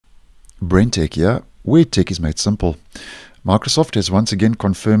BrenTech here, where tech is made simple. Microsoft has once again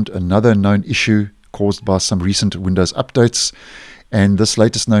confirmed another known issue caused by some recent Windows updates, and this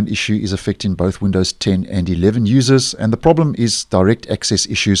latest known issue is affecting both Windows 10 and 11 users, and the problem is direct access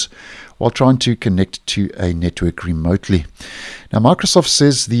issues while trying to connect to a network remotely. Now, Microsoft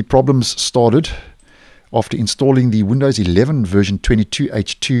says the problems started after installing the Windows 11 version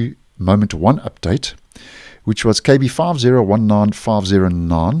 22H2 Moment 1 update, which was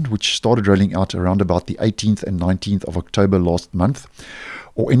KB5019509, which started rolling out around about the 18th and 19th of October last month,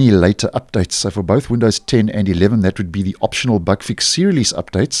 or any later updates. So for both Windows 10 and 11, that would be the optional bug fix serial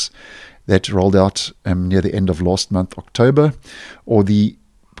updates that rolled out near the end of last month, October, or the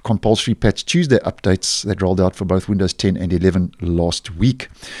compulsory Patch Tuesday updates that rolled out for both Windows 10 and 11 last week.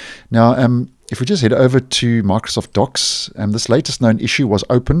 Now, if we just head over to Microsoft Docs, this latest known issue was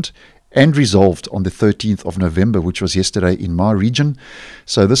opened and resolved on the 13th of November, which was yesterday in my region.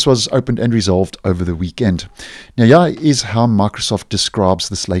 So this was opened and resolved over the weekend. Now, here is how Microsoft describes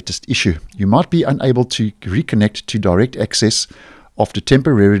this latest issue. You might be unable to reconnect to direct access after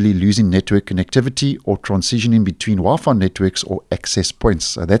temporarily losing network connectivity or transitioning between Wi-Fi networks or access points.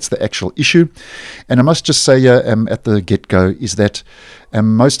 So that's the actual issue. And I must just say at the get-go is that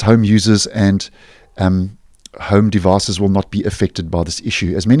most home users and home devices will not be affected by this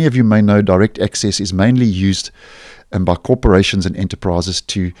issue. As many of you may know, direct access is mainly used by corporations and enterprises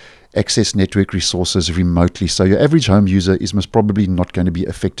to access network resources remotely. So your average home user is most probably not going to be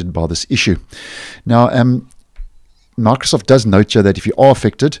affected by this issue. Now, Microsoft does note here that if you are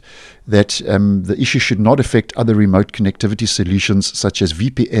affected, that the issue should not affect other remote connectivity solutions such as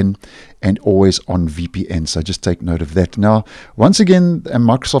VPN and always on VPN. So just take note of that. Now, once again,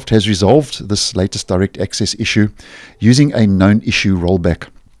 Microsoft has resolved this latest direct access issue using a known issue rollback.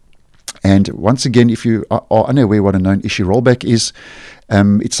 And once again, if you are unaware what a known issue rollback is,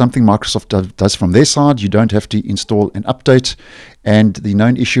 it's something Microsoft does from their side. You don't have to install an update, and the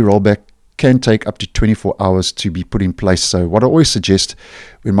known issue rollback can take up to 24 hours to be put in place. So what I always suggest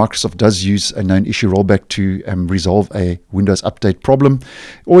when Microsoft does use a known issue rollback to resolve a Windows update problem,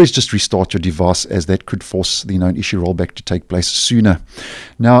 always just restart your device, as that could force the known issue rollback to take place sooner.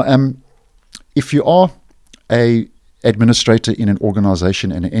 Now, if you are a administrator in an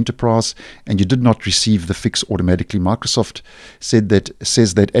organization and an enterprise and you did not receive the fix automatically, Microsoft says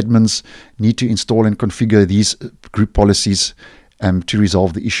that admins need to install and configure these group policies to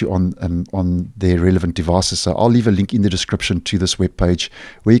resolve the issue on their relevant devices. So I'll leave a link in the description to this web page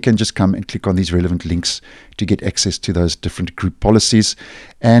where you can just come and click on these relevant links to get access to those different group policies.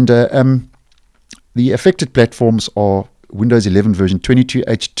 And the affected platforms are Windows 11 version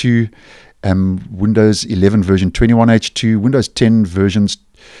 22H2, Windows 11 version 21H2, Windows 10 versions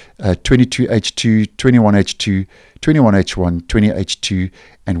 22H2, 21H2, 21H1, 20H2,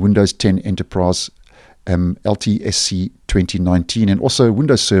 and Windows 10 Enterprise LTSC 2019, and also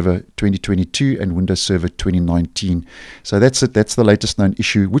Windows Server 2022 and Windows Server 2019. So that's it. That's the latest known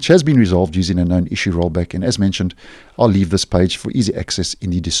issue, which has been resolved using a known issue rollback. And as mentioned, I'll leave this page for easy access in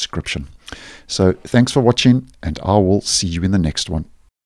the description. So thanks for watching, and I will see you in the next one.